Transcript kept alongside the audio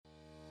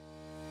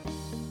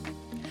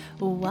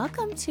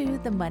Welcome to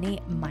the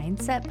Money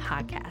Mindset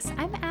Podcast.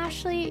 I'm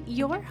Ashley,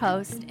 your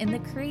host and the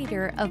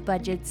creator of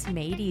Budgets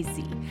Made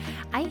Easy.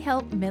 I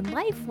help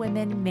midlife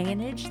women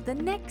manage the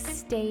next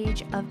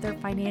stage of their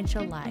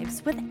financial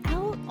lives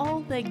without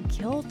all the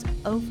guilt,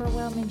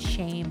 overwhelm, and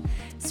shame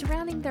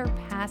surrounding their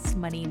past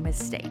money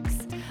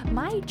mistakes.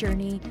 My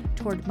journey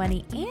toward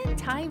money and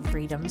time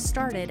freedom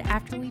started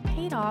after we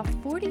paid off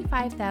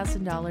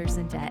 $45,000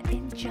 in debt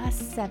in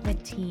just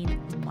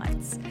 17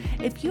 months.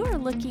 If you are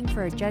looking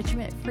for a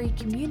judgment-free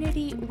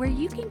community where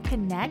you can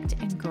connect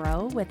and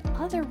grow with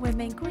other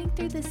women going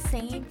through the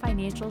same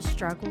financial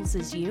struggles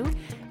as you,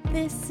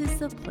 this is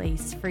the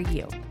place for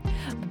you.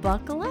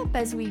 Buckle up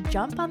as we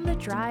jump on the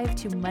drive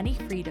to money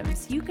freedom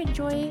so you can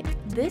enjoy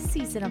this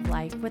season of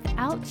life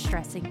without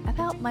stressing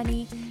about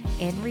money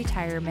and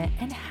retirement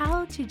and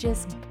how to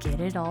just get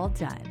it all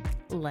done.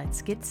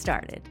 Let's get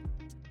started.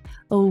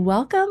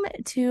 Welcome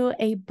to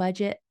a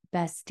Budget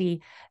Bestie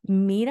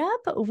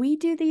meetup. We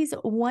do these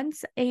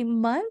once a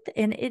month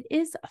and it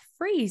is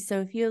free.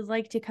 So if you'd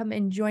like to come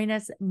and join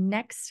us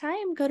next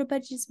time, go to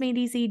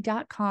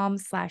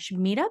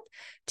budgetsmadeeasy.com/meetup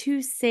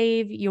to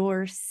save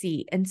your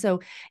seat. And so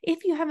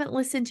if you haven't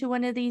listened to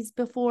one of these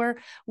before,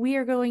 we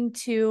are going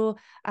to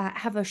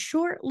have a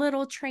short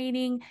little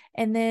training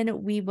and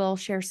then we will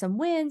share some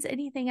wins,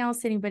 anything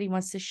else anybody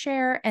wants to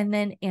share, and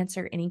then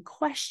answer any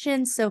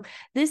questions. So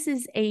this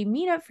is a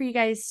meetup for you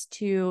guys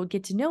to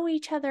get to know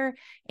each other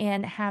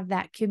and have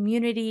that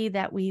community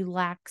that we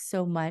lack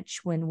so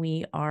much when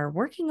we are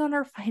working on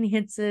our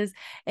finances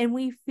and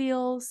we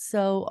feel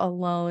so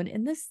alone.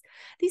 And these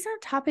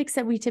aren't topics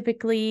that we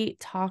typically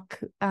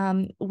talk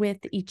with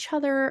each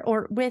other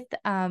or with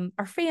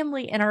our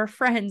family and our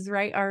friends,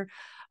 right?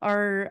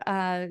 Our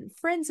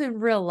friends in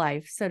real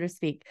life, so to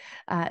speak.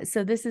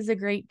 So this is a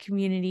great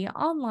community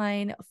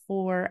online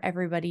for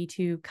everybody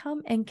to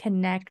come and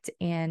connect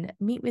and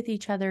meet with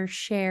each other,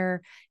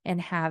 share, and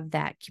have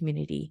that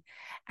community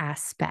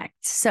aspect.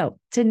 So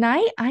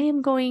tonight I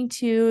am going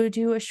to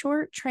do a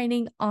short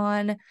training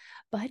on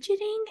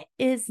budgeting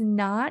is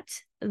not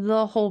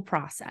the whole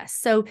process.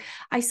 So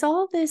I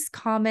saw this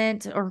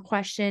comment or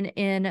question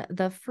in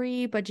the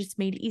free Budgets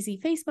Made Easy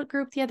Facebook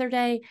group the other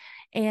day,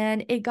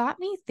 and it got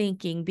me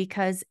thinking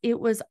because it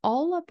was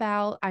all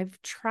about,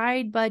 I've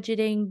tried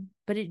budgeting,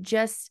 but it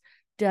just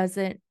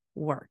doesn't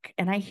work.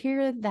 And I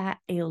hear that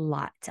a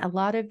lot. A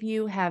lot of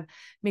you have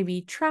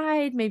maybe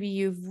tried, maybe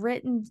you've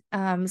written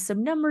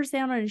some numbers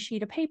down on a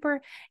sheet of paper,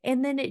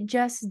 and then it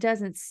just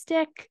doesn't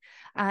stick.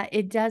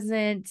 It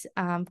doesn't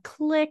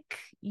click.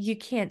 You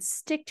can't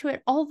stick to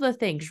it, all the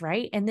things,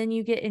 right? And then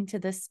you get into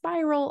the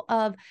spiral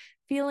of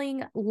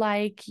feeling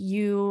like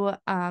you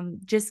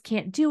just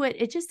can't do it.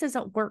 It just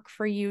doesn't work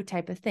for you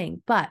type of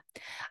thing. But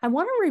I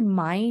want to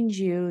remind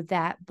you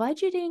that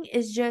budgeting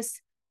is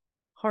just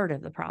part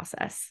of the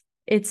process.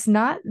 It's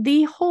not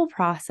the whole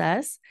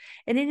process,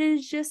 and it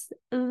is just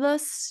the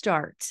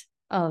start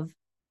of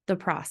the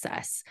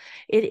process.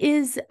 It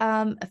is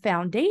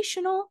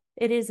foundational.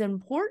 It is an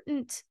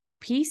important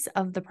piece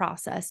of the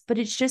process, but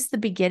it's just the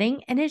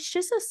beginning, and it's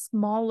just a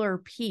smaller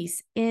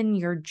piece in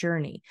your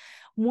journey.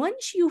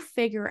 Once you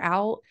figure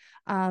out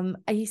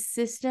a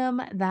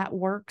system that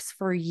works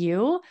for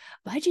you,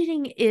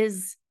 budgeting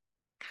is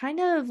kind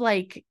of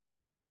like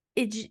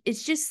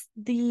it's just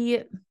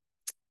the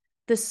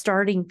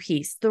starting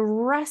piece. The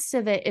rest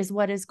of it is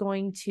what is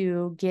going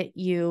to get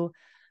you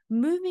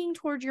moving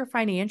towards your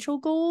financial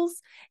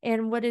goals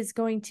and what is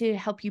going to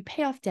help you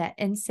pay off debt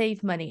and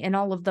save money and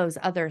all of those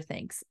other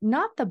things,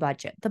 not the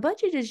budget. The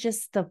budget is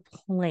just the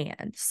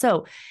plan.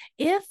 So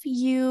if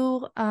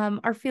you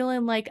are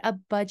feeling like a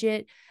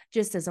budget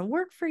just doesn't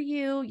work for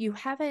you, you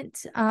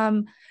haven't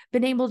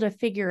been able to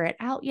figure it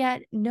out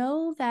yet,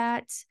 know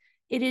that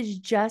it is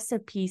just a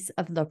piece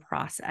of the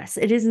process.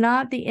 It is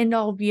not the end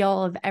all be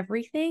all of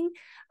everything,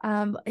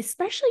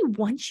 especially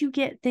once you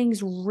get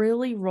things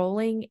really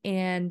rolling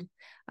and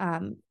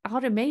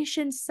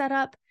automation set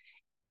up.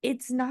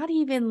 It's not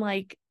even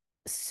like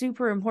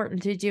super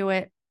important to do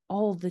it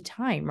all the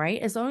time,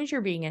 right? As long as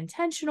you're being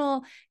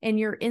intentional and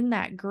you're in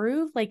that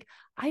groove, like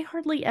I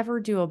hardly ever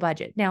do a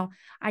budget. Now,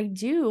 I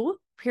do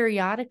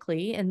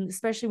periodically, and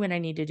especially when I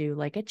need to do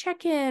like a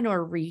check-in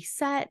or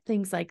reset,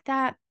 things like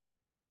that.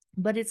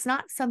 But it's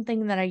not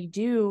something that I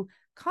do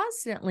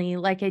constantly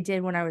like I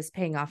did when I was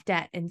paying off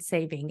debt and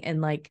saving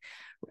and like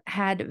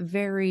had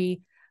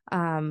very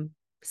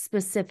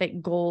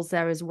specific goals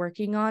that I was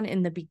working on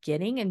in the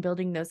beginning and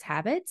building those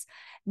habits.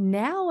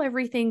 Now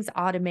everything's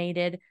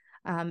automated.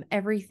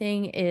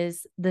 Everything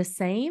is the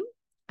same.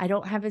 I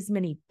don't have as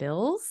many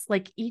bills.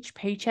 Like each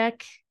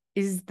paycheck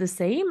is the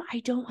same.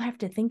 I don't have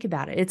to think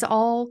about it. It's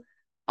all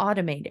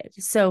automated.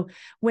 So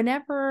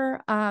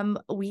whenever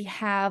we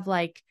have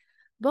like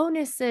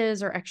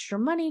bonuses or extra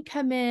money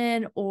come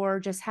in or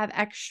just have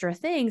extra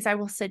things, I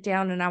will sit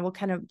down and I will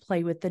kind of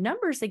play with the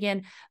numbers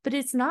again, but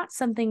it's not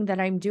something that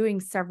I'm doing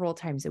several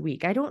times a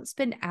week. I don't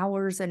spend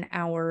hours and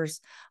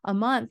hours a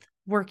month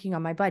working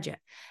on my budget.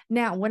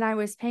 Now, when I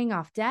was paying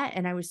off debt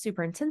and I was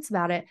super intense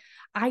about it,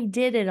 I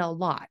did it a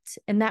lot.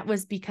 And that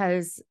was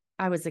because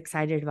I was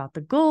excited about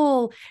the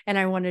goal and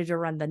I wanted to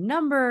run the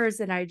numbers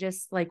and I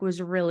just like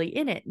was really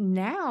in it.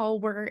 Now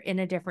we're in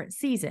a different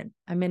season.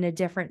 I'm in a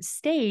different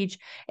stage.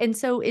 And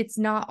so it's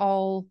not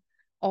all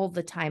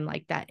the time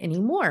like that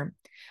anymore.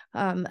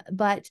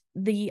 But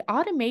the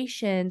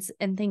automations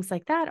and things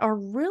like that are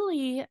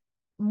really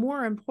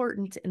more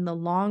important in the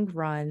long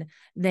run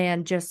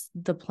than just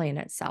the plan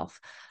itself.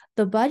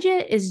 The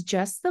budget is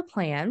just the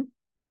plan,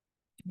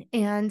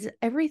 and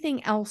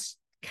everything else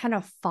kind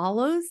of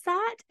follows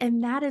that.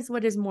 And that is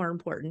what is more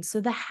important.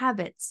 So the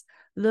habits,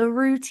 the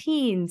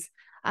routines,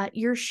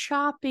 your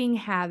shopping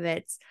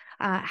habits,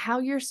 how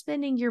you're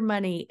spending your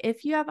money,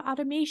 if you have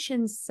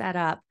automations set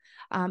up,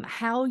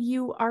 how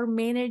you are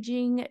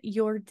managing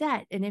your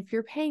debt, and if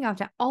you're paying off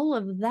debt, all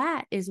of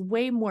that is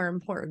way more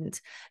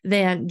important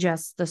than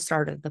just the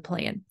start of the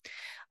plan.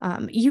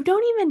 You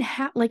don't even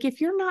have, like, if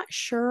you're not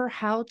sure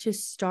how to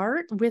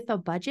start with a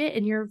budget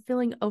and you're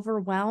feeling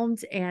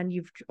overwhelmed and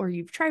you've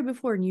tried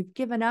before and you've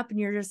given up and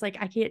you're just like,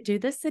 I can't do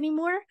this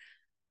anymore,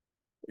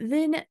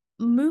 then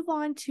move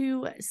on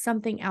to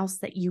something else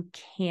that you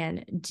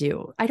can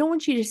do. I don't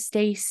want you to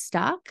stay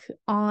stuck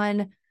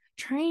on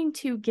trying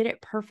to get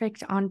it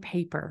perfect on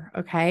paper.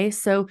 Okay.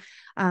 So,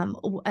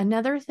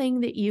 another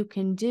thing that you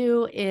can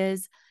do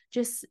is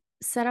just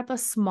set up a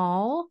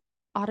small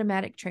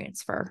automatic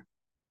transfer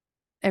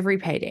every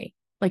payday.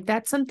 Like,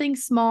 that's something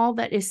small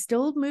that is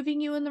still moving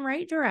you in the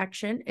right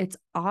direction. It's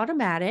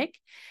automatic,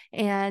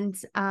 and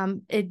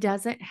it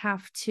doesn't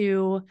have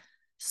to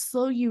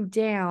slow you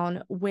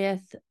down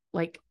with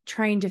like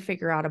trying to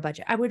figure out a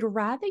budget. I would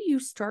rather you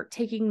start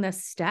taking the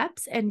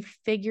steps and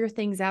figure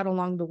things out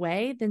along the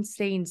way than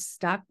staying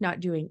stuck, not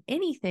doing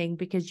anything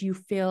because you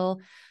feel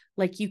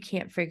like you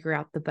can't figure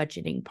out the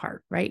budgeting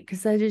part, right?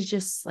 Because that is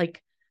just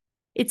like,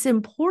 it's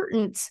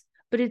important,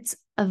 but it's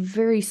a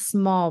very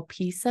small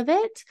piece of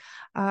it.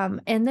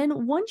 And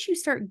then once you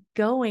start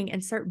going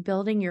and start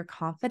building your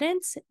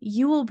confidence,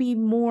 you will be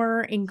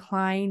more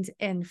inclined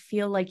and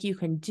feel like you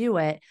can do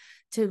it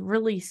to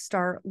really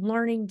start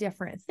learning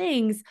different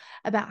things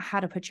about how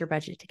to put your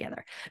budget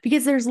together,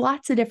 because there's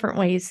lots of different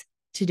ways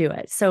to do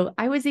it. So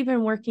I was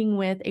even working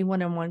with a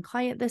one-on-one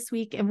client this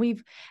week, and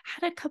we've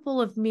had a couple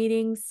of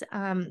meetings.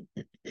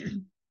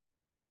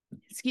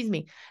 Excuse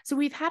me. So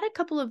we've had a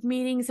couple of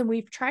meetings and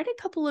we've tried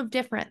a couple of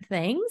different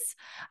things,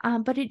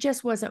 but it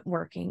just wasn't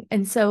working.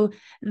 And so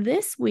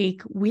this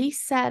week we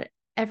set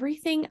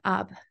everything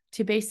up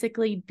to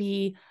basically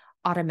be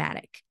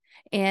automatic.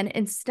 And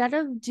instead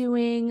of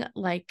doing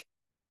like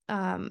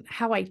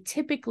how I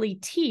typically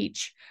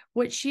teach,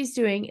 what she's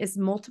doing is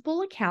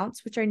multiple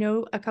accounts, which I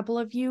know a couple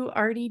of you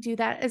already do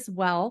that as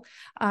well.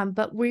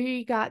 But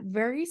we got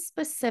very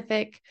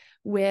specific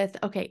with,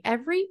 okay,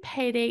 every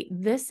payday,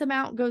 this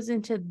amount goes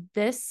into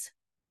this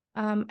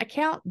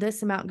account,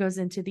 this amount goes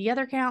into the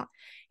other account,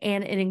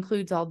 and it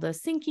includes all the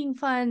sinking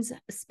funds,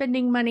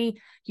 spending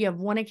money. You have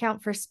one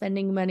account for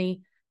spending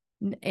money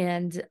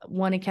and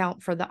one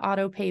account for the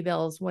auto pay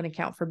bills, one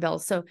account for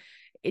bills. So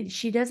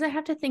she doesn't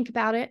have to think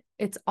about it.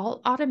 It's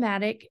all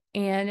automatic.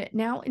 And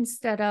now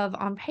instead of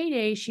on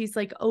payday, she's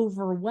like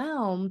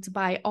overwhelmed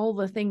by all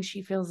the things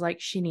she feels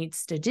like she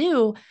needs to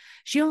do.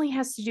 She only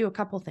has to do a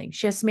couple things.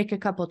 She has to make a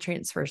couple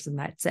transfers and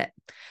that's it.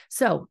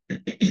 So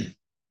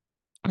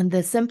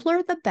the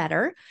simpler, the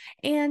better.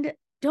 And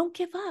don't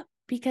give up,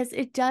 because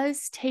it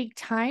does take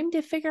time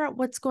to figure out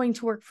what's going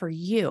to work for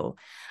you.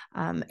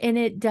 And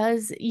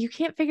you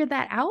can't figure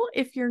that out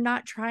if you're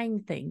not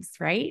trying things,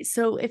 right?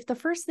 So if the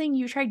first thing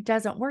you try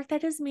doesn't work,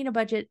 that doesn't mean a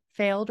budget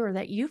failed or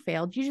that you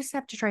failed. You just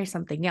have to try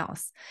something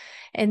else.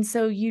 And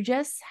so you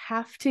just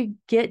have to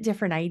get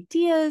different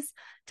ideas,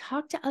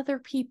 talk to other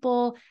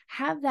people,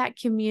 have that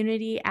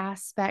community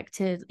aspect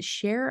to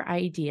share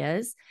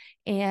ideas,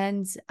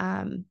 and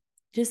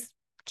just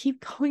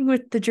keep going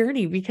with the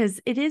journey, because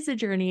it is a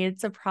journey.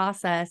 It's a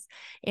process.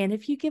 And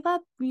if you give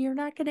up, you're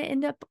not going to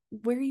end up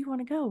where you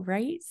want to go,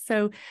 right?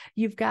 So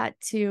you've got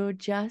to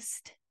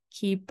just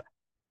keep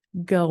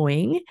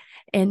going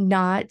and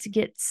not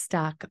get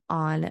stuck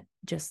on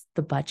just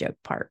the budget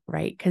part,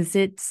 right? Because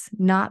it's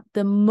not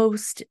the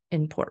most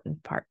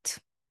important part.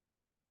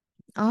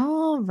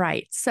 All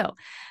right. So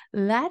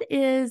that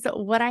is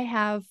what I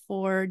have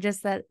for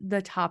just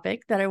the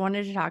topic that I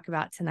wanted to talk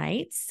about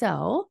tonight.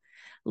 So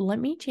let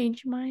me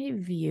change my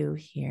view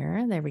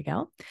here. There we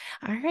go.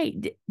 All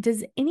right.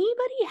 Does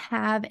anybody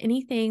have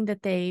anything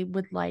that they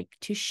would like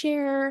to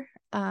share?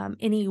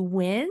 Any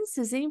wins?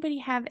 Does anybody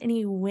have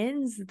any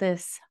wins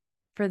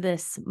for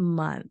this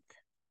month?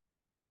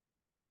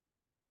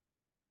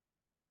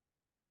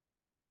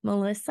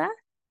 Melissa?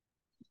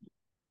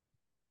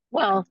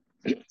 Well,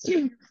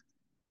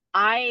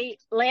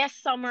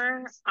 last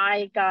summer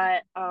I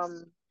got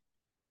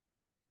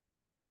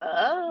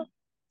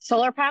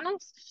solar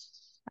panels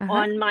Uh-huh.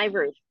 on my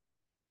roof.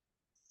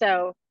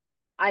 So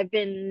I've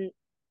been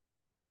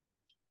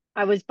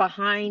I was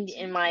behind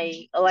in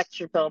my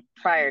electric bill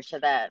prior to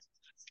that.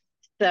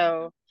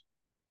 So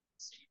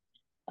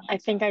I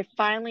think I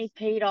finally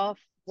paid off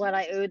what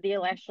I owed the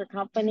electric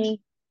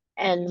company,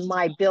 and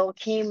my bill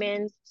came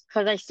in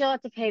because I still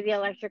have to pay the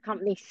electric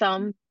company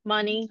some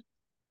money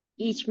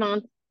each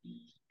month.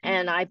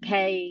 And I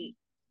pay,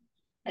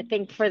 I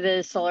think for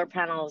the solar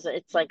panels,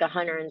 it's like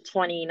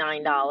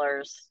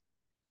 $129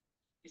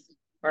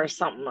 or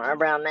something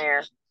around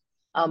there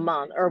a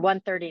month, or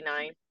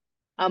 139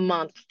 a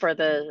month for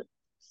the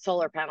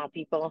solar panel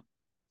people.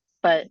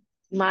 But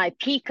my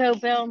Pico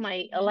bill,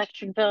 my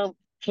electric bill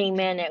came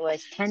in, it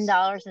was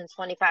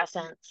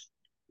 $10.25.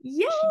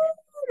 Yay,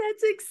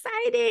 that's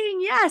exciting.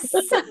 Yes.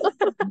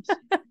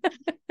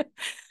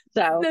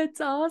 So, That's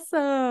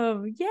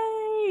awesome.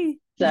 Yay.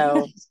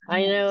 so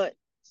I know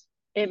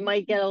it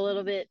might get a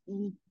little bit,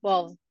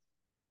 well,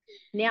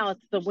 now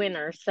it's the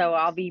winter, so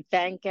I'll be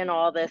banking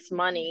all this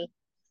money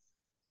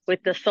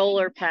with the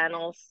solar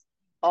panels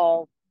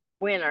all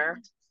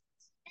winter.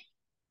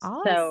 So,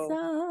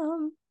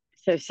 Awesome.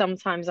 so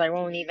sometimes I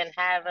won't even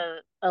have a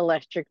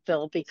electric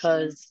bill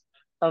because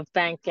of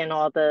banking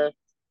all the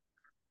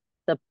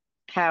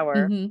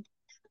power. Hmm.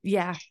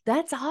 Yeah,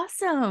 that's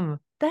awesome.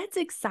 That's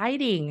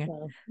exciting.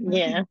 So,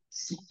 yeah.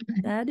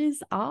 That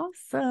is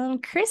awesome.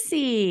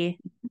 Chrissy.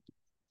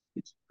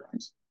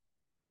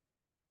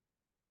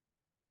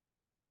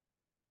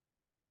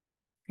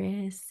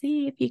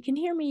 Chrissy, if you can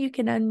hear me, you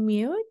can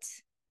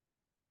unmute.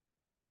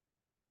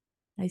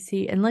 I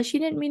see, unless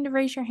you didn't mean to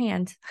raise your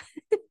hand.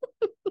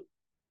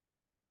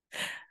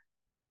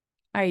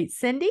 All right,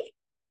 Cindy.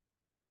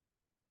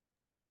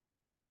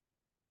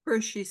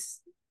 First,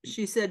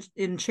 she said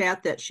in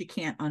chat that she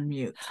can't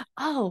unmute.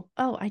 Oh,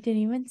 I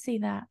didn't even see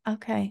that.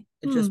 Okay.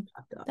 It just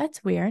popped up.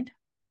 That's weird.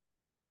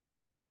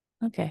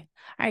 Okay.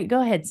 All right,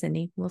 go ahead,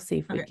 Cindy. We'll see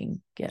if we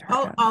can get her.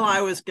 All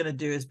I was going to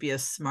do is be a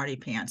smarty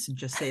pants and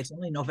just say it's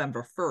only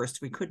November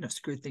 1st. We couldn't have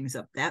screwed things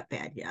up that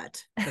bad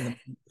yet.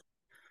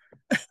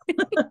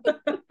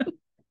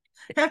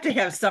 Have to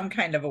have some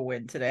kind of a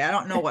win today. I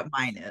don't know what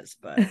mine is,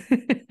 but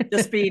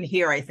just being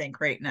here, I think,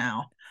 right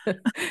now.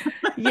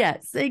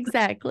 Yes,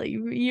 exactly.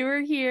 You were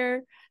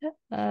here.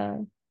 I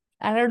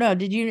don't know.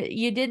 Did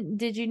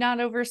you not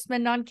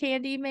overspend on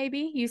candy?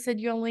 Maybe you said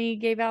you only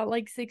gave out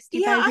like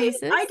 65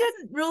 pieces. I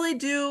didn't really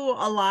do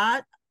a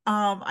lot.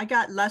 I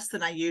got less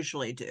than I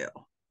usually do.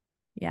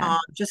 Yeah.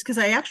 Just because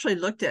I actually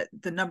looked at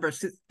the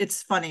numbers.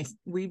 It's funny.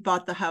 We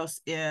bought the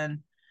house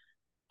in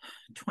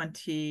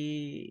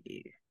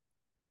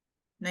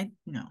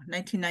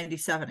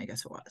 1997, I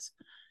guess it was,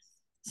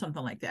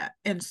 something like that.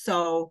 And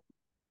so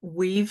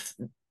we've,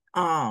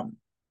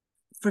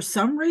 for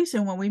some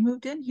reason, when we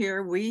moved in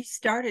here, we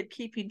started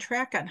keeping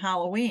track on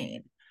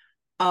Halloween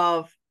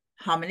of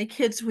how many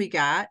kids we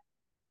got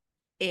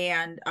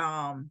and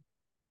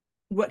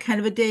what kind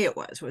of a day it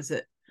was. Was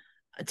it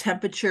a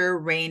temperature,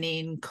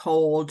 raining,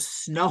 cold,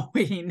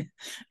 snowing,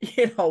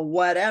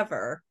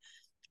 whatever,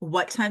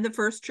 what time the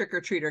first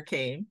trick-or-treater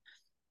came,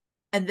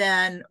 and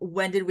then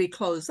when did we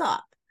close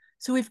up?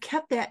 So we've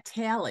kept that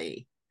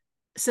tally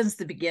since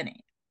the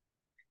beginning.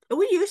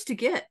 We used to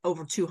get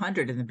over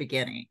 200 in the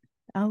beginning.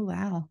 Oh,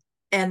 wow.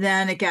 And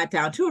then it got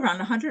down to around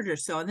 100 or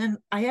so. And then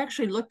I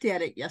actually looked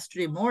at it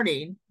yesterday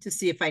morning to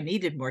see if I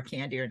needed more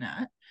candy or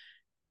not.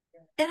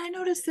 And I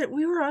noticed that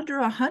we were under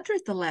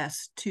 100 the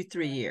last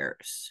 2-3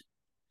 years,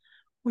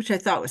 which I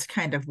thought was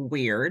kind of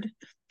weird.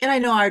 And I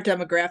know our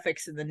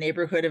demographics in the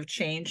neighborhood have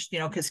changed,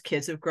 because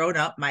kids have grown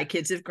up. My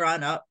kids have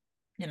grown up,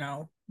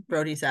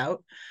 Brody's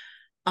out.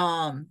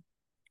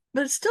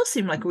 But it still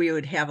seemed like we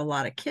would have a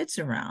lot of kids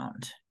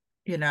around,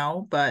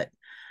 but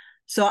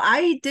so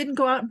I didn't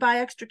go out and buy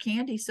extra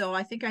candy. So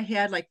I think I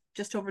had like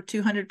just over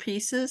 200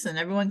 pieces and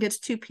everyone gets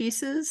 2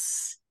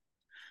 pieces.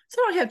 So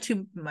I don't have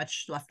too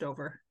much left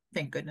over.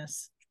 Thank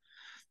goodness.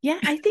 Yeah,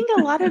 I think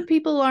a lot of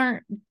people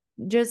aren't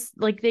just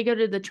like they go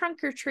to the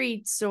trunk or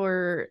treats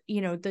or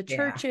the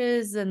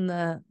churches and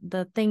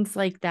the things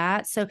like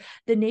that. So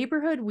the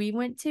neighborhood we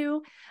went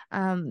to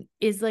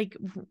is like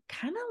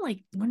kind of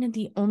like one of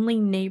the only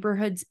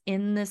neighborhoods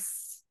in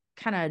this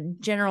kind of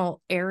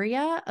general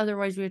area.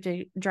 Otherwise we have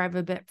to drive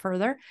a bit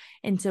further.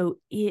 And so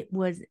it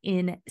was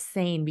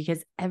insane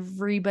because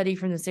everybody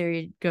from this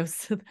area goes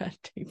to that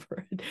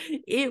neighborhood.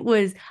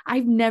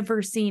 I've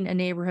never seen a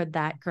neighborhood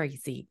that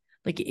crazy.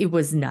 Like it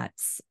was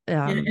nuts.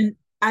 And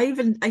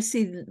I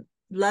see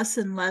less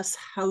and less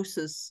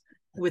houses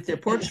with their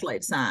porch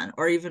lights on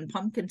or even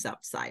pumpkins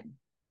outside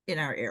in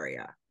our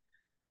area.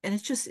 And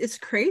it's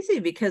crazy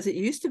because it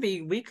used to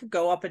be we could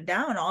go up and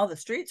down all the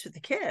streets with the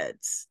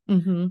kids.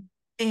 Mm-hmm.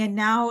 And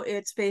now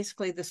it's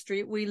basically the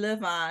street we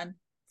live on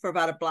for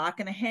about a block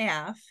and a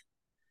half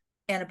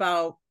and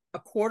about a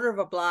quarter of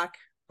a block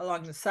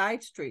along the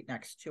side street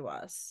next to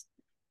us.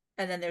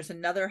 And then there's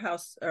another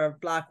house or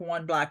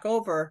one block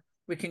over,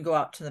 we can go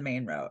out to the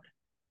main road.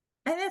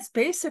 And that's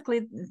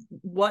basically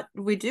what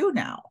we do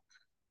now.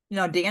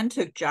 Dan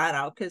took John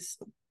out because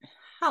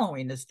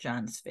Halloween is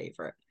John's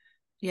favorite.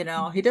 He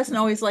doesn't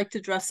always like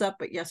to dress up,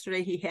 but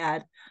yesterday he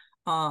had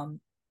a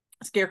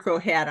scarecrow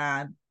hat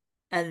on.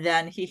 And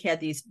then he had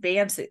these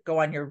bands that go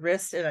on your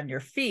wrists and on your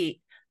feet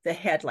that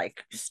had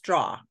like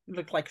straw,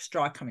 looked like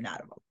straw coming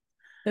out of them.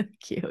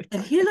 Cute.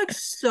 And he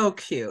looks so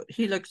cute.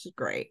 He looks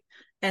great.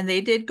 And they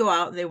did go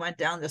out and they went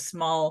down the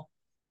small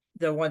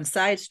the one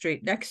side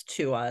street next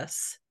to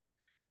us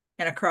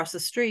and across the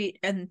street,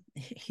 and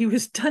he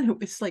was done. It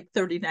was like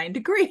 39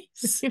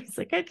 degrees. He was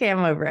like, okay, I'm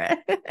over it.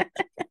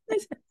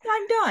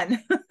 I'm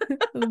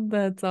done.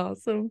 That's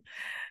awesome.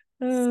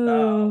 So,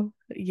 Oh,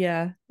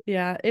 yeah.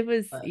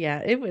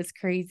 It was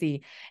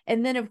crazy.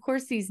 And then of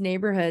course these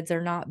neighborhoods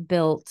are not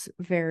built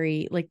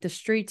very, like the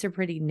streets are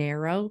pretty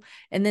narrow.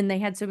 And then they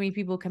had so many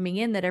people coming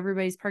in that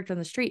everybody's parked on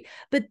the street.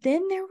 But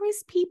then there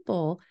was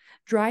people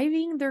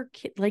driving their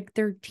like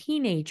their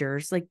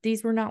teenagers, like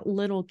these were not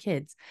little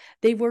kids.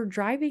 They were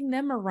driving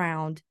them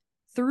around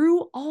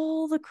through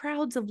all the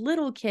crowds of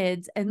little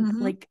kids,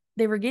 and like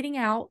they were getting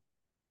out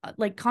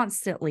like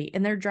constantly,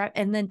 and they're driving,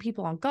 and then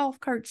people on golf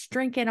carts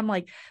drinking. I'm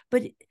like,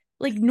 but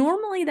like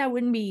normally that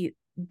wouldn't be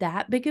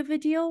that big of a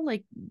deal,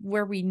 like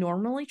where we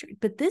normally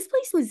but this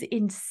place was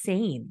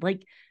insane.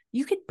 Like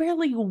you could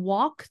barely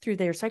walk through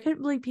there. So I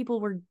couldn't believe people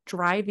were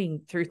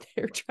driving through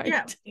there trying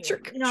to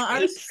trick or treat.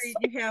 On a street,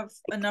 you have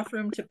enough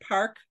room to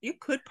park. You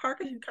could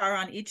park a car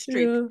on each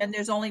street, and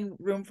there's only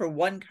room for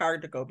one car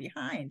to go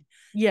behind.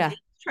 Yeah. He's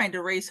trying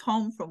to race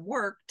home from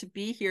work to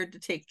be here to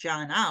take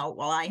John out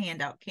while I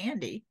hand out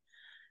candy.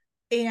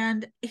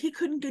 And he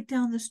couldn't get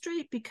down the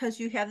street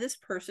because you have this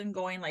person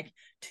going like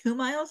 2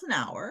 miles an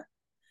hour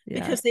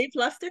because they've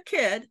left their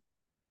kid,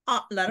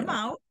 let them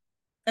out,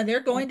 and they're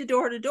going to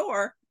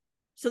door.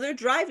 So they're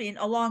driving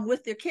along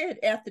with their kid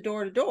at the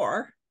door to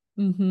door.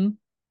 And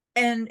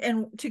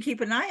to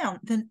keep an eye on,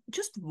 then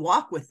just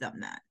walk with them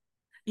then.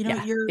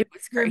 You're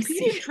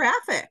impeding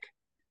traffic.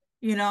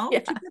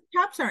 The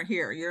cops aren't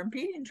here. You're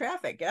impeding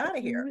traffic. Get out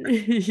of here.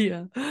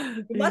 You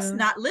must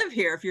not live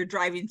here if you're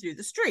driving through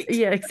the street.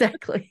 Yeah,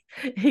 exactly.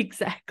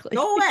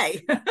 Go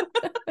away.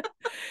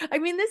 I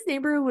mean, this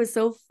neighborhood was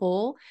so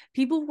full.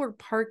 People were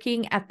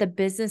parking at the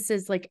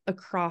businesses like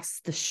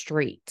across the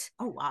street.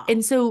 Oh, wow.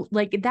 And so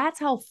like, that's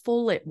how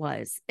full it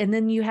was. And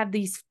then you have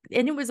these,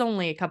 and it was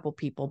only a couple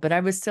people, but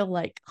I was still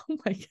like, oh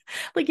my God,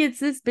 like it's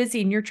this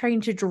busy and you're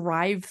trying to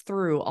drive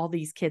through all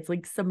these kids,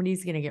 like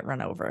somebody's going to get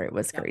run over. It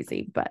was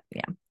crazy, but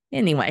yeah.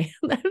 Anyway,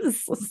 that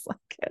was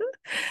like,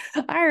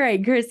 all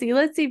right, Chrissy,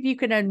 let's see if you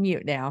can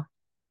unmute now.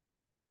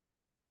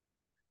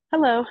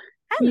 Hello.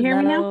 Can you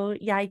hear me now?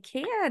 Yeah, I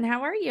can.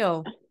 How are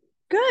you?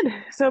 Good.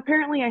 So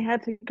apparently I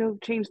had to go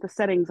change the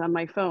settings on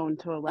my phone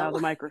to allow the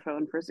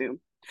microphone for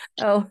Zoom.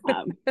 Yeah,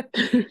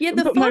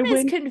 the phone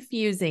is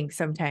confusing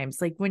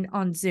sometimes, like when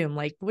on Zoom,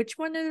 like which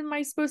button am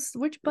I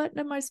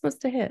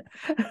supposed to hit?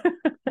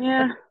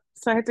 Yeah.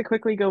 So I had to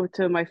quickly go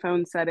to my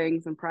phone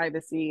settings and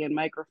privacy and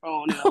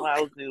microphone and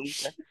allow Zoom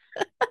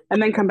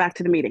and then come back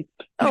to the meeting.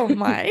 Oh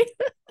my.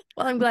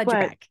 Well, I'm glad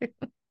you're back.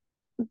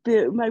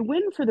 My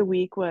win for the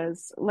week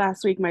was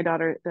last week.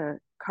 The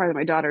car that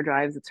my daughter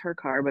drives, it's her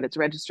car, but it's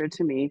registered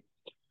to me.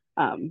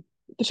 The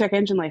check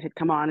engine light had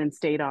come on and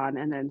stayed on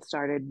and then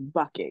started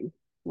bucking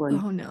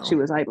when she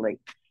was idling.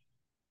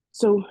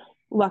 So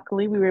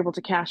luckily we were able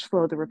to cash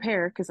flow the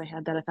repair because I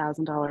had that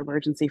 $1,000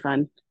 emergency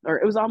fund, or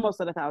it was almost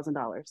at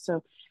 $1,000.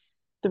 So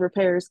the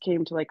repairs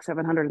came to like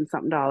 $700 and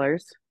something,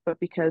 but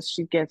because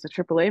she gets a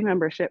AAA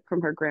membership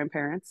from her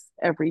grandparents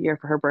every year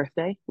for her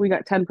birthday, we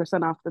got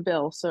 10% off the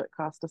bill. So it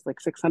cost us like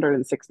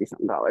 $660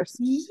 something.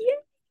 Yay,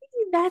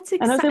 that's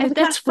exciting.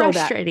 That's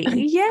frustrating.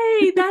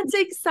 Yay, that's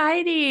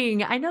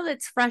exciting. I know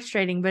that's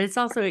frustrating, but it's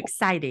also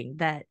exciting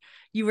that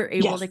you were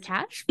able to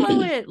cash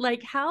flow it.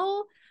 Like,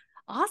 how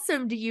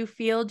awesome do you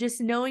feel just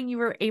knowing you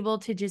were able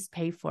to just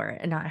pay for it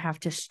and not have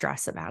to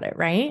stress about it,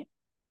 right?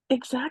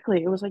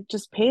 Exactly. It was like,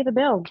 just pay the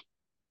bill.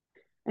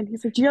 And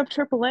he's like, do you have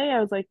AAA? I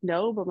was like,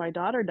 no, but my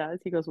daughter does.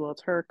 He goes, well,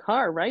 it's her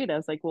car, right? I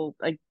was like, well,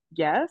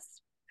 yes,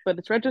 but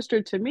it's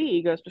registered to me.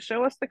 He goes, to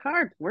show us the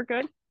card. We're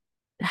good.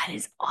 That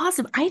is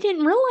awesome. I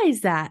didn't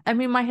realize that. I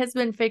mean, my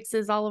husband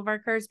fixes all of our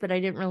cars, but I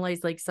didn't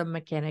realize like some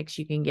mechanics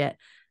you can get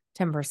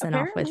 10%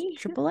 off with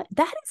AAA.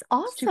 That is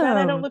awesome. It's too bad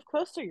I don't live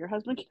close to your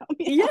husband. Can help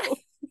me out.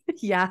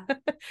 Yeah,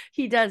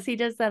 he does. He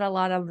does that a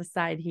lot on the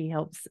side. He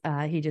helps.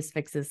 He just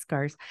fixes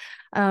cars.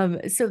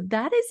 So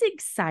that is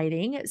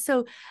exciting.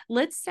 So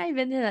let's dive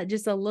into that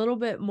just a little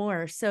bit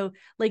more. So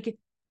like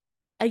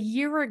a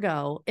year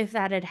ago, if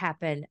that had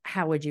happened,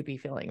 how would you be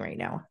feeling right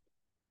now?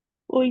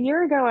 Well, a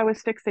year ago, I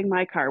was fixing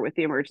my car with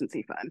the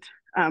emergency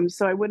fund.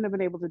 So I wouldn't have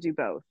been able to do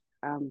both.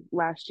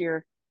 Last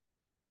year,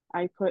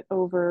 I put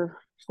over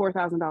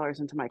 $4,000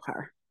 into my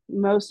car.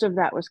 Most of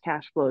that was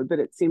cash flowed, but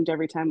it seemed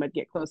every time I'd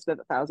get close to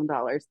the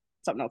 $1,000,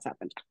 something else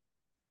happened.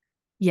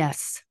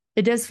 Yes,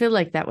 it does feel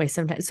like that way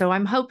sometimes. So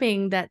I'm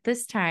hoping that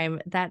this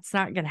time that's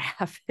not going to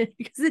happen,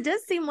 because it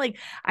does seem like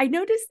I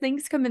notice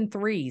things come in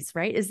threes,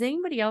 right? Is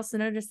anybody else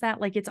notice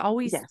that? Like it's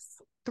always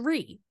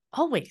three,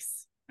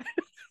 always.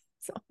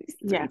 It's always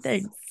three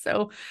things.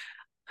 So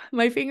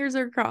my fingers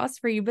are crossed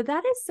for you, but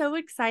that is so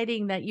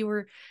exciting that you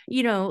were,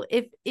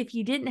 if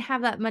you didn't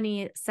have that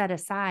money set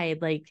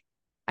aside, like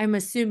I'm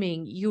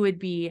assuming you would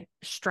be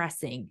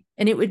stressing,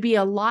 and it would be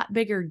a lot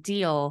bigger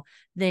deal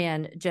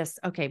than just,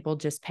 okay, we'll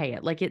just pay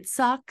it. Like it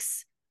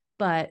sucks,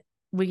 but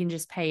we can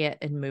just pay it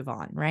and move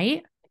on.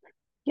 Right?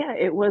 yeah,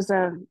 it was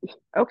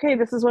okay,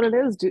 this is what it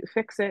is,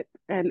 fix it.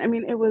 And I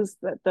mean, it was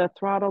that the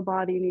throttle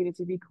body needed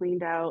to be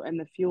cleaned out and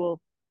the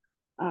fuel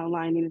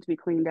line needed to be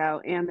cleaned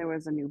out, and there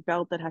was a new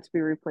belt that had to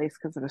be replaced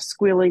because of a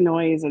squealing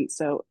noise. And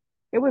so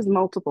it was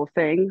multiple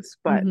things,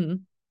 but Mm-hmm.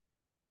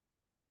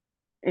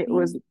 it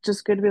was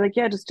just good to be like,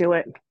 yeah, just do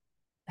it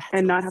That's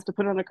and not awesome. have to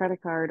put it on a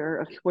credit card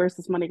or where's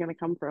this money going to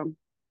come from?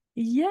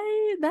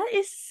 Yay, that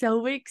is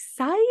so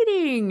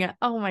exciting.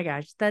 Oh my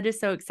gosh, that is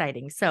so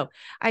exciting. So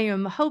I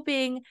am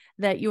hoping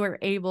that you are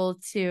able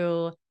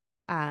to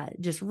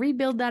just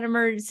rebuild that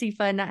emergency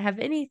fund, not have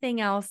anything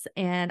else.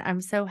 And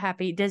I'm so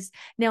happy.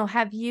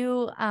 Have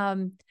you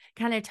kind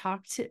of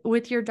talked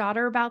with your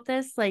daughter about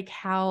this?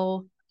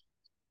 How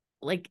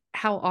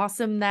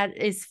awesome that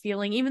is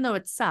feeling, even though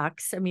it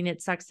sucks. I mean,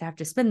 it sucks to have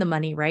to spend the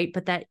money, right?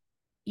 But that,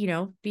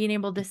 being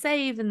able to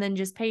save and then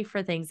just pay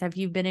for things. Have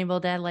you been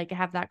able to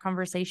have that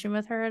conversation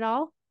with her at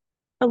all?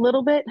 A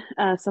little bit.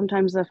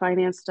 Sometimes the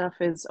finance stuff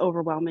is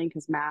overwhelming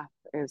because math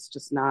is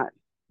just not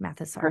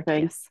Math is her hard.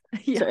 thing.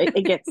 Yes. So Yeah.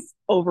 it gets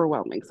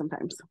overwhelming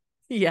sometimes.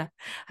 Yeah.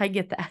 I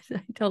get that.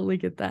 I totally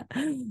get that.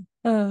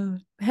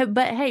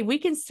 But hey, we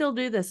can still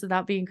do this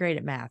without being great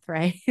at math,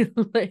 right?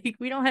 Like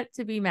we don't have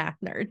to be math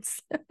nerds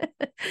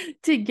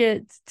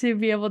to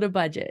be able to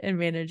budget and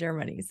manage our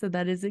money. So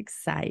that is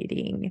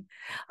exciting.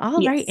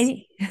 All right.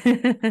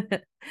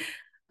 Yes.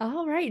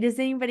 All right. Does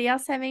anybody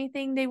else have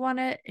anything they want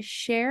to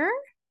share?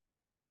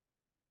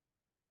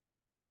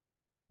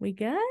 We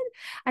good?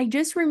 I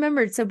just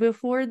remembered. So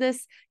before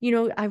this,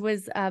 I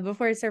was,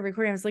 before I started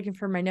recording, I was looking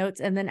for my notes.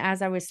 And then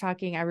as I was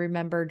talking, I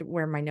remembered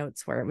where my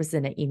notes were. It was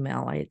in an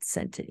email. I had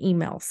sent an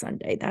email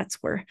Sunday.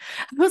 That's where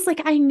I was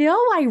like, I know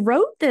I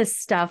wrote this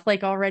stuff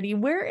like already.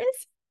 Where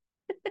is,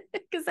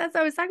 because as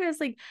I was talking, I was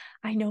like,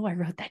 I know I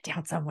wrote that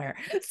down somewhere.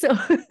 So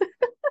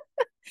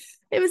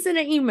it was in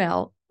an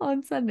email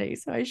on Sunday.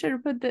 So I should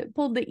have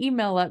pulled the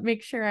email up,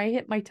 make sure I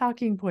hit my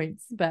talking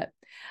points. But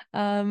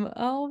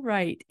all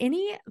right.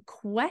 Any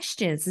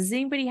questions? Does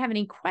anybody have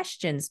any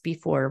questions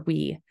before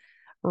we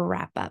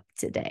wrap up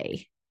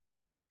today?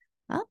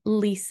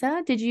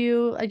 Lisa, did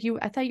you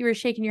I thought you were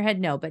shaking your head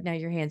no, but now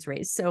your hand's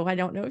raised. So I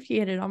don't know if you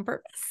hit it on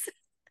purpose.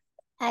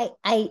 I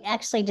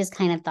actually just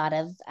kind of thought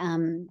of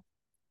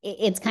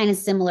it's kind of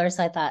similar,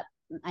 so I thought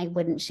I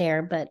wouldn't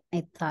share, but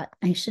I thought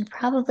I should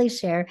probably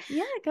share.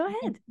 Yeah, go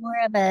ahead. It's more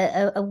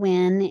of a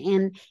win,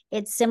 and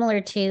it's similar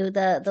to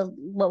the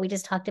what we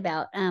just talked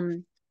about.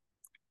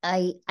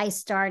 I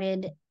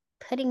started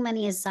putting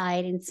money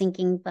aside in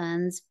sinking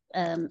funds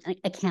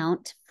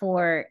account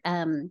for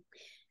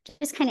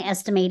just kind of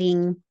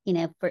estimating,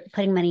 for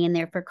putting money in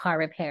there for car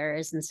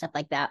repairs and stuff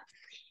like that.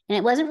 And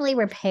it wasn't really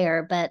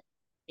repair, but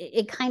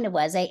it kind of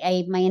was.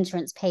 My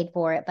insurance paid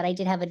for it, but I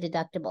did have a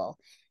deductible.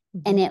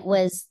 And it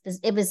was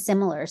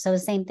similar. So the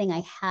same thing.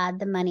 I had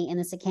the money in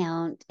this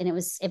account, and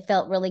it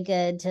felt really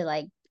good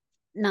to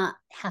not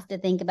have to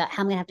think about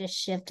how I'm gonna have to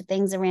shift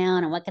things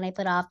around and what can I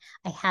put off.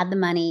 I had the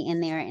money in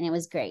there, and it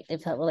was great.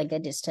 It felt really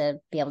good just to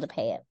be able to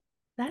pay it.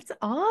 That's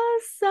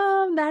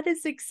awesome. That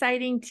is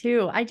exciting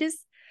too.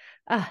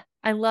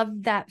 I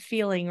love that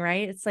feeling,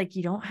 right? It's like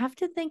you don't have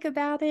to think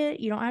about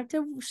it. You don't have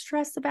to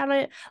stress about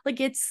it.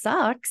 Like it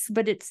sucks,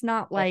 but it's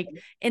not like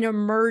an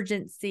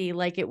emergency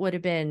like it would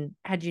have been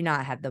had you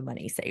not had the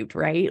money saved,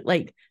 right?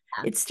 Like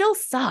it still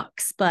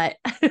sucks, but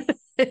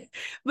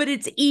but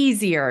it's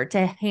easier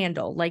to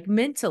handle. Like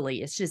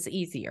mentally, it's just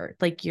easier.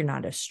 Like you're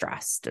not as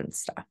stressed and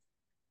stuff.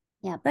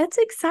 Yeah. That's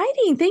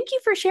exciting. Thank you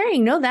for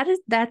sharing. No,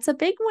 that's a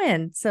big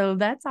win. So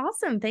that's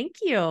awesome. Thank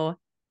you.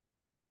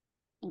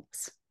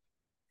 Thanks.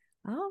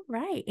 All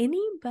right.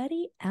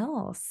 Anybody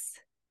else?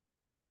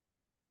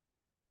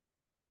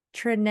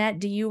 Trinette,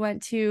 do you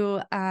want to,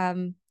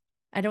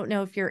 I don't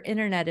know if your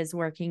internet is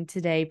working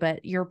today,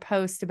 but your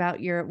post about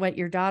what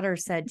your daughter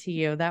said to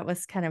you, that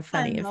was kind of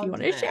funny. If you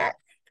want to share.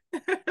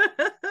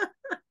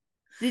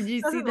 Did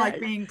you see that?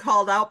 Like being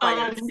called out by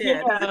your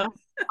kid. Yeah.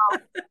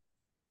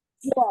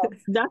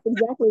 Yes, that's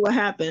exactly what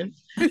happened.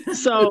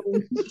 So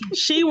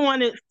she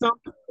wanted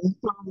something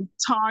from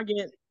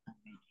Target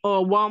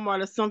or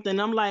Walmart or something.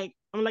 I'm like,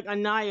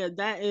 Anaya,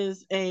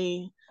 that's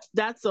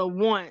a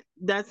want.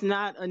 That's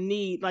not a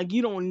need. Like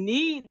you don't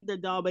need the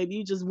doll, baby.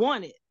 You just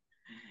want it.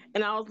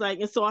 And I was like,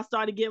 and so I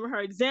started giving her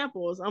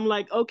examples. I'm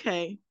like,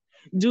 okay,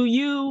 do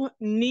you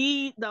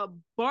need the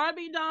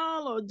Barbie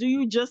doll or do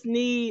you just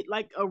need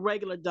like a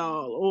regular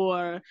doll?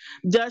 Or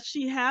does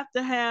she have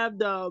to have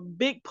the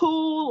big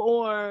pool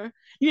or,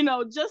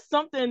 just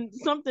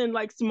something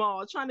like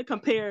small, trying to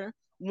compare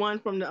one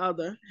from the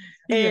other.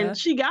 And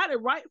she got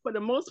it right for the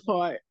most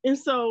part. And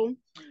so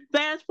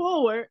fast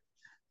forward,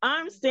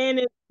 I'm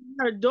standing in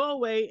her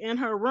doorway in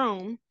her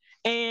room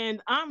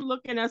and I'm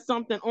looking at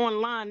something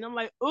online. And I'm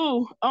like,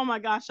 oh my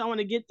gosh, I want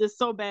to get this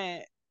so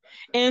bad.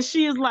 And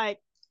she is like,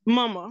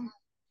 Mama,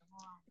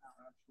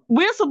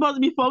 we're supposed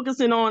to be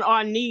focusing on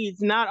our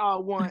needs, not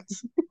our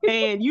wants.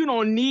 And you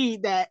don't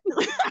need that.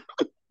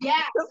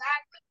 Yeah,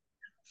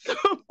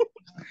 exactly.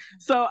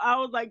 So I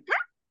was like,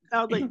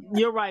 I was like,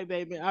 you're right,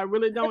 baby. I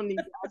really don't need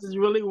it. I just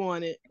really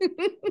want it.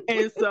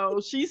 And so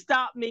she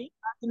stopped me.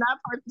 I did not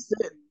purchase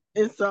it.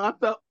 And so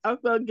I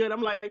felt good.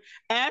 I'm like,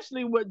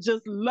 Ashley would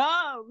just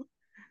love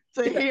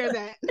to hear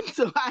that.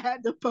 So I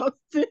had to post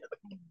it.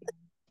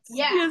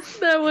 Yeah. Yes,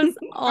 that was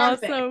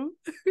awesome.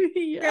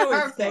 Yeah. That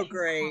was so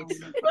great.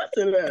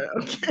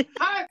 Okay.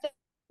 Perfect.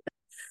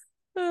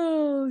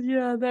 Oh,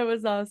 yeah, that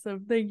was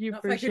awesome. Thank you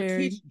Now, for if I could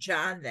sharing. teach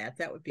John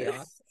that would be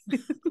awesome.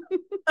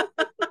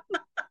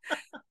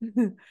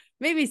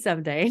 Maybe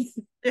someday.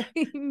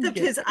 Except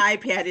his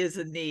iPad is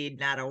a need,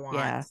 not a want.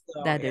 Yeah,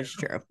 so, that is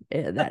true.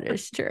 Yeah, that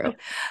is true.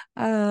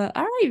 All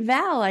right,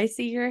 Val, I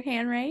see your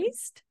hand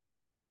raised.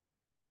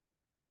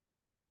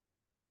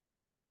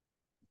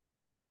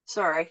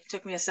 Sorry, it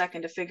took me a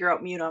second to figure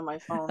out mute on my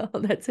phone. Oh,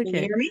 that's okay. Can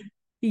you hear me?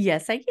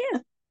 Yes, I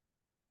can.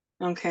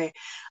 Okay.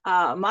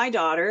 My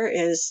daughter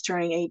is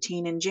turning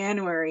 18 in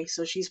January,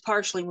 so she's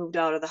partially moved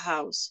out of the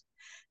house.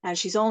 And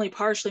she's only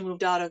partially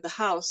moved out of the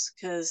house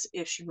because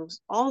if she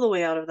moves all the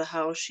way out of the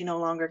house, she no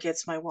longer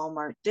gets my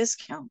Walmart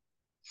discount.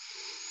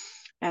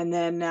 And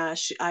then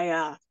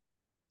I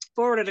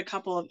forwarded a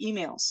couple of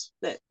emails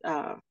that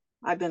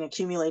I've been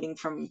accumulating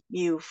from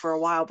you for a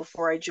while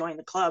before I joined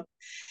the club.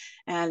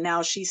 And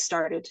now she's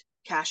started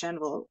cash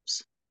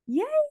envelopes.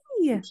 Yay!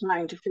 I'm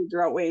trying to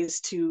figure out ways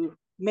to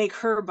make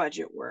her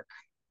budget work.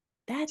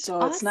 That's so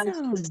awesome. It's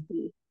nice to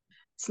see.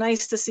 It's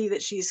nice to see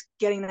that she's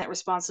getting that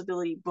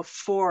responsibility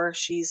before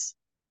she's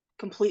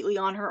completely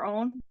on her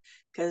own,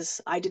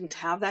 because I didn't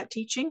have that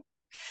teaching.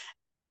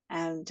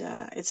 And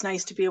it's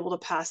nice to be able to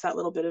pass that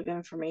little bit of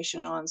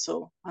information on.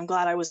 So I'm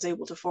glad I was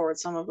able to forward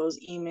some of those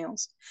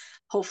emails.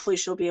 Hopefully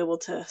she'll be able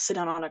to sit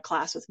down on a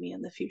class with me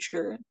in the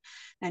future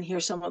and hear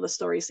some of the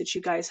stories that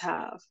you guys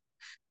have.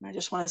 And I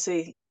just want to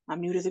say I'm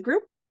new to the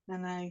group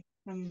and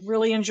I'm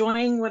really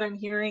enjoying what I'm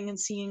hearing and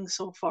seeing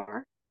so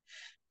far.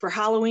 For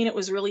Halloween, it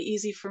was really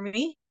easy for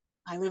me.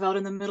 I live out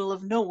in the middle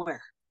of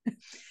nowhere.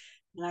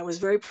 And I was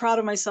very proud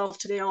of myself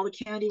today. All the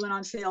candy went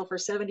on sale for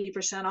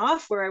 70%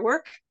 off where I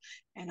work,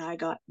 and I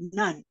got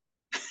none.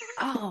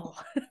 Oh,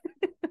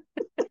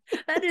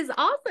 that is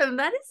awesome.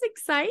 That is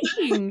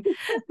exciting.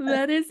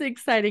 That is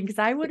exciting because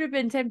I would have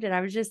been tempted.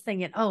 I was just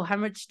thinking, oh, how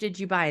much did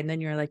you buy? And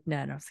then you're like,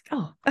 none. I was like,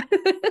 oh.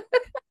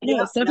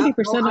 Yeah, 70%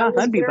 off.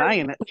 I'd be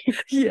buying it.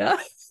 Yeah.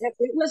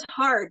 It was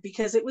hard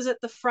because it was at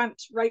the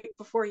front right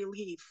before you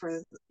leave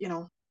for,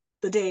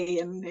 the day,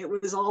 and it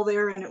was all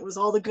there and it was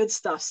all the good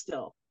stuff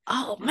still.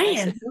 Oh, and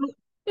man.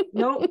 Said,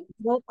 nope,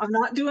 I'm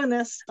not doing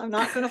this. I'm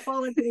not going to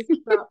fall into this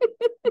trap.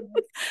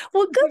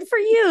 Well, good for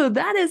you.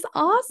 That is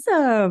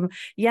awesome.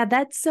 Yeah,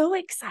 that's so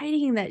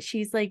exciting that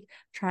she's like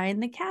trying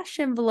the cash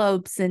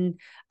envelopes and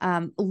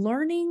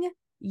learning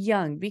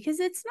young, because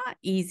it's not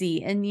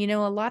easy. And, a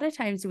lot of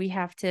times we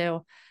have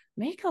to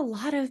make a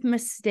lot of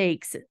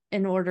mistakes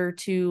in order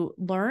to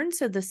learn.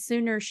 So the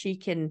sooner she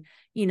can,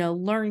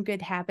 learn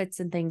good habits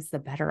and things, the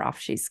better off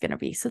she's going to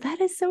be. So that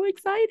is so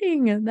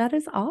exciting. That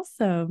is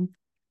awesome.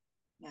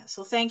 Yeah.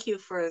 So thank you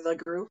for the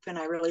group. And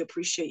I really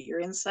appreciate your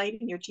insight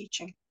and your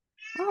teaching.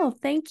 Oh,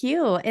 thank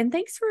you. And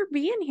thanks for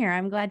being here.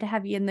 I'm glad to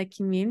have you in the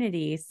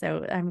community.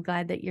 So I'm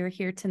glad that you're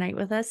here tonight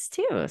with us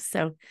too.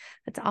 So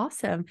that's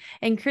awesome.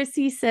 And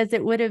Chrissy says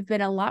it would have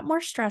been a lot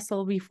more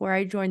stressful before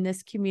I joined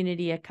this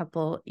community a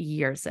couple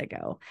years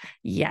ago.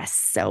 Yes.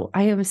 So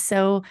I am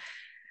so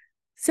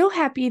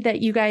happy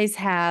that you guys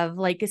have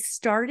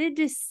started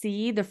to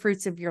see the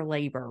fruits of your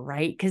labor,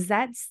 right? Because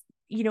that's,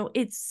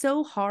 it's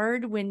so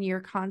hard when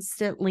you're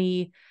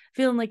constantly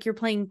feeling like you're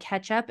playing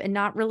catch up and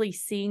not really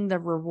seeing the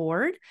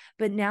reward.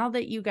 But now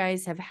that you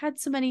guys have had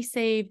some money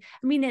saved,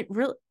 I mean,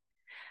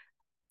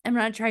 I'm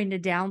not trying to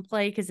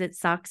downplay because it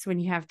sucks when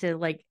you have to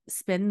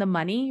spend the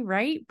money,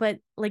 right? But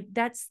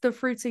that's the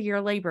fruits of your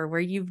labor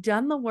where you've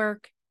done the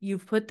work,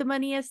 you've put the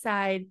money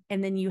aside,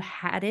 and then you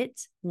had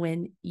it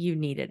when you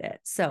needed it.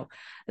 So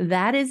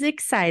that is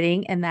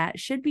exciting and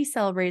that should be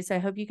celebrated. So I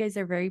hope you guys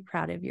are very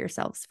proud of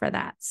yourselves for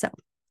that. So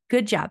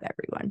good job,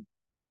 everyone.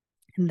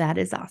 And that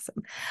is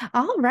awesome.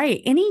 All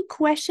right. Any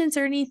questions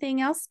or anything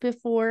else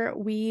before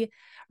we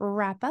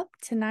wrap up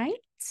tonight?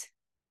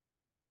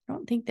 I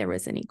don't think there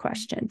was any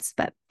questions,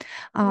 but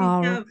we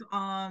have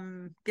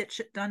get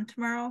shit done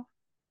tomorrow.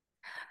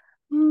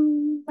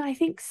 I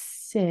think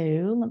so.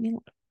 Let me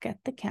look at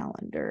the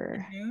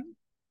calendar.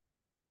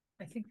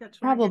 I think that's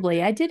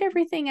probably. I did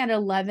everything at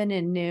 11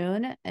 and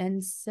noon,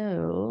 and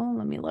so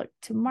let me look.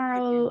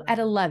 Tomorrow at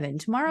 11.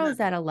 Tomorrow is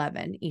at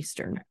 11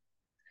 Eastern. Okay.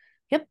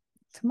 Yep.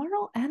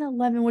 Tomorrow at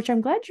 11, which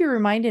I'm glad you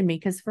reminded me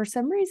because for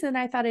some reason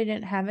I thought I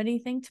didn't have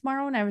anything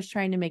tomorrow and I was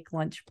trying to make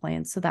lunch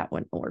plans. So that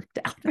wouldn't work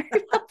out very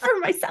well for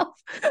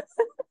myself.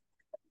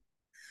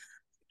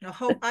 I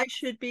hope I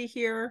should be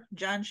here.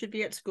 John should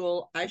be at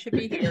school. I should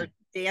be here.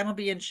 Dan will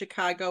be in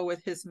Chicago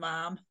with his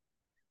mom.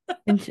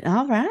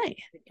 All right.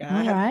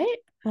 All right.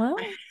 Well,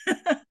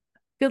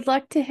 good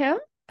luck to him.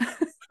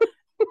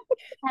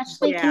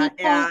 Ashley, can you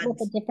tell what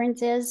the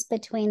difference is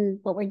between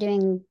what we're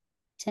doing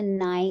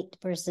tonight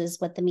versus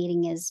what the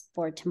meeting is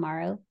for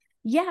tomorrow?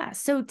 Yeah.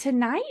 So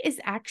tonight is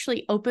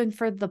actually open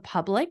for the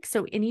public.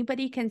 So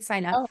anybody can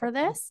sign up for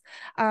this.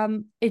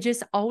 It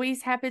just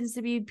always happens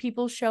to be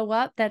people show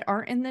up that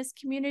aren't in this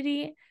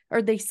community,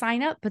 or they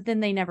sign up, but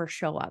then they never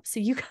show up. So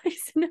you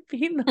guys end up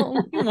being the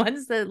only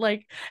ones that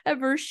like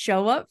ever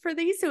show up for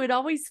these. So it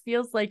always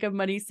feels like a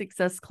Money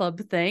Success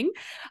Club thing.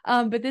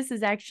 But this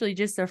is actually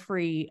just a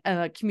free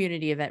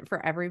community event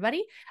for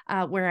everybody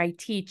where I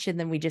teach and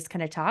then we just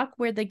kind of talk,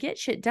 where the Get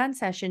Shit Done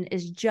session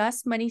is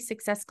just Money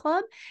Success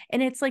Club.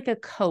 And it's like a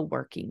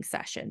co-working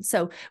session.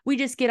 So we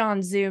just get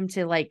on Zoom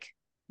to like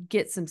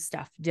get some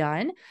stuff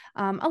done.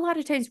 A lot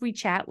of times we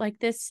chat like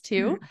this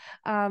too,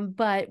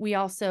 but we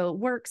also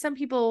work. Some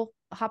people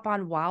hop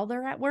on while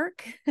they're at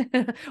work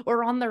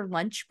or on their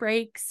lunch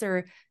breaks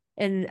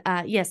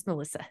yes,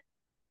 Melissa.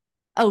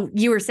 Oh,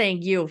 you were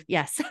saying you.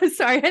 Yes.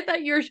 Sorry. I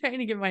thought you were trying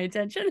to get my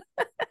attention.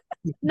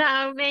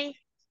 No, me.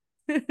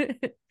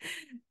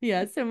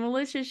 Yeah. So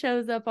Melissa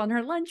shows up on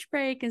her lunch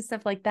break and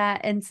stuff like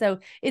that. And so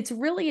it's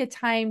really a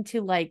time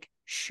to like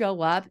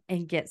show up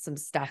and get some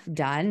stuff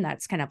done.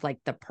 That's kind of like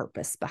the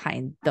purpose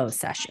behind those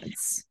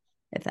sessions,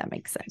 if that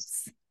makes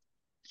sense.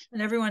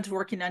 And everyone's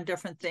working on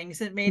different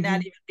things. It may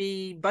not even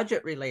be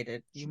budget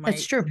related.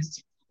 That's true.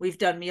 We've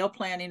done meal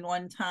planning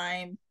one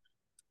time,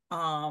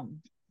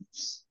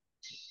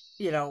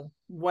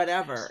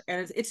 whatever.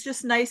 And it's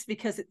just nice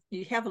because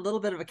you have a little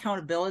bit of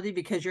accountability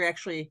because you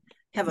actually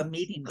have a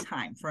meeting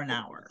time for an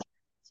hour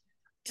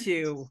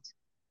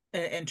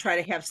and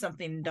try to have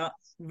something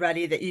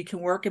ready that you can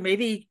work and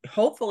maybe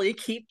hopefully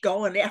keep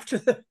going after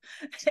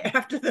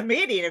the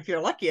meeting if you're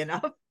lucky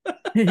enough.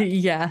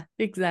 Yeah,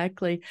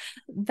 exactly.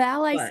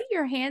 Val, I see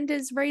your hand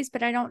is raised,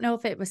 but I don't know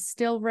if it was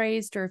still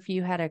raised or if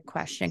you had a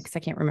question, because I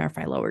can't remember if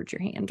I lowered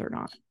your hand or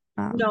not.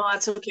 No,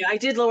 that's okay. I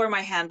did lower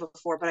my hand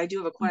before, but I do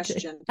have a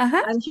question.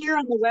 Okay. I'm here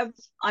on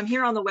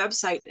the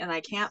website and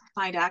I can't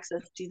find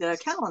access to the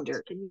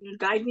calendar. Can you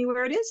guide me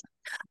where it is?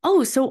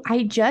 Oh, so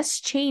I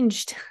just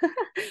changed.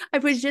 I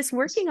was just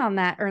working on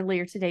that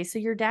earlier today. So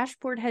your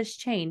dashboard has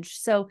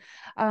changed. So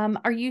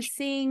are you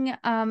seeing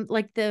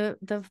like the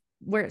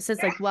where it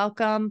says like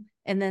welcome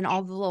and then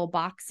all the little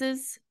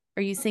boxes?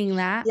 Are you seeing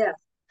that? Yeah.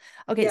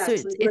 Okay, yeah, so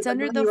it's like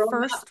under the the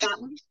first.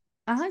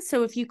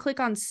 So if you click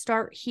on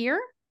start here,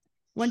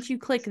 once you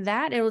click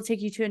that, it will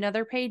take you to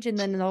another page, and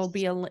then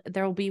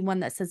there will be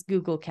one that says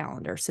Google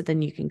Calendar. So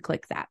then you can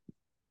click that.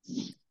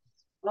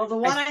 Well, the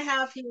one I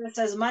have here, it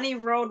says Money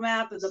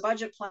Roadmap, the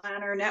Budget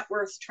Planner, Net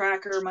Worth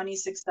Tracker, Money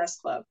Success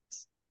Club.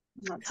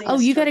 Oh,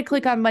 you got to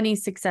click on Money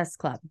Success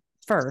Club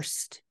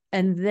first,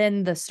 and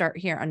then the start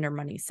here under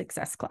Money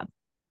Success Club.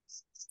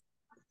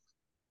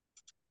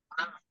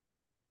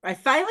 I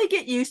finally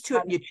get used to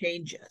it and you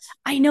change it.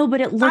 I know,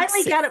 but it looks...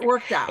 Finally got it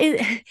worked out.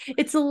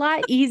 It's a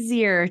lot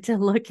easier to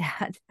look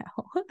at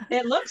now.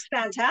 It looks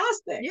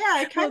fantastic.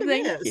 Yeah, it kind of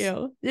is. Thank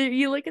you. Are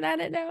you looking at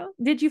it now?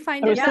 Did you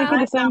find it? I was thinking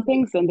the same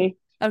thing, Cindy.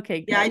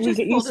 Okay. Yeah, I we just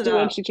get used to it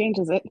when she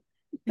changes it.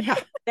 Yeah.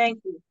 Thank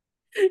you.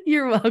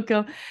 You're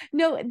welcome.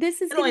 No,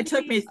 this is... It only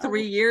took me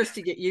 3 years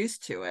to get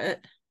used to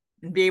it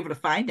and be able to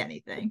find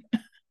anything.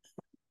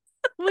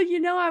 Well,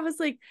 I was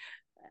like...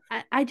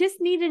 I just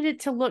needed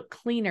it to look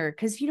cleaner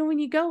because, when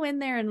you go in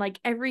there and like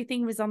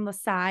everything was on the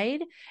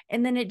side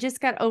and then it just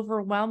got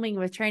overwhelming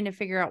with trying to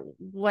figure out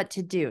what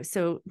to do.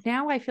 So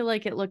now I feel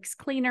like it looks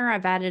cleaner.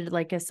 I've added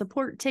like a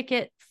support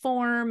ticket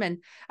form and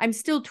I'm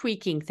still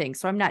tweaking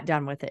things. So I'm not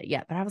done with it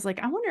yet. But I was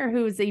like, I wonder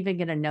who's even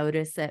going to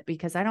notice it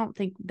because I don't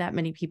think that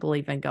many people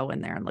even go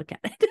in there and look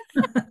at it.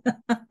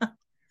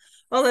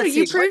 Well, let's see.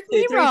 You proved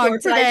me wrong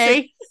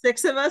today.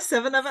 6 of us,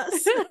 7 of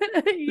us.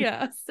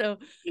 Yeah. So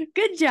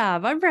good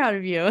job. I'm proud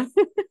of you.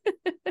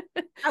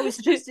 I was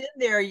just in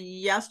there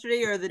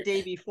yesterday or the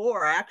day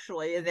before,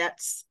 actually. And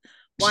that's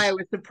why I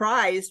was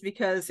surprised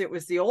because it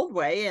was the old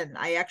way. And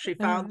I actually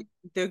found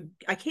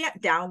I can't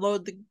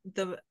download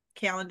the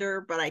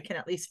calendar, but I can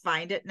at least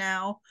find it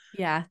now.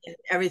 Yeah. And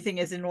everything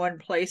is in one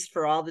place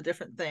for all the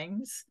different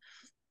things.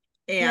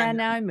 And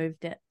now I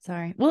moved it.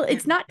 Sorry. Well,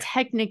 it's not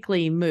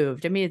technically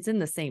moved. I mean, it's in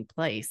the same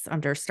place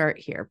under start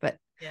here, but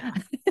yeah.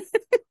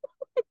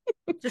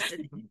 Just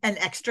an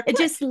extra. It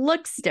just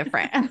looks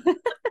different.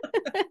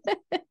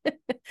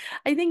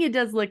 I think it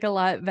does look a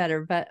lot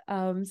better, but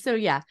so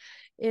yeah,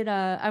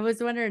 I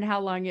was wondering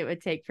how long it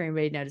would take for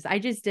anybody to notice. I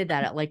just did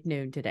that at like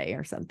noon today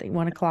or something,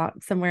 1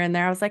 o'clock somewhere in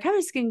there. I was like, I'm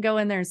just gonna go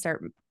in there and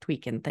start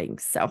tweaking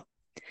things. So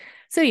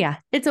yeah,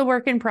 it's a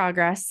work in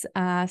progress.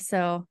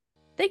 So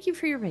thank you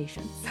for your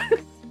patience.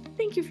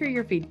 Thank you for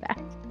your feedback.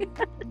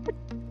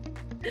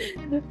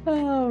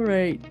 All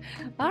right,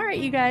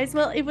 you guys.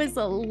 Well, it was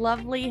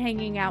lovely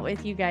hanging out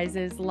with you guys.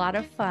 It was a lot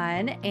of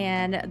fun.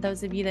 And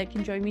those of you that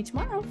can join me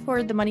tomorrow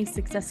for the Money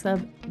Success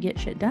Club Get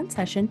Shit Done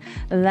session,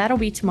 that'll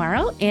be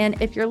tomorrow.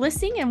 And if you're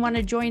listening and want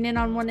to join in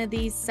on one of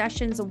these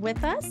sessions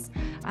with us,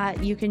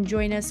 you can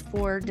join us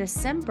for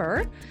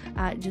December.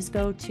 Just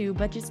go to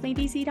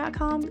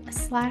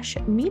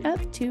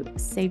budgetsmadeeasy.com/meetup to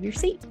save your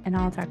seat. And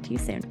I'll talk to you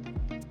soon.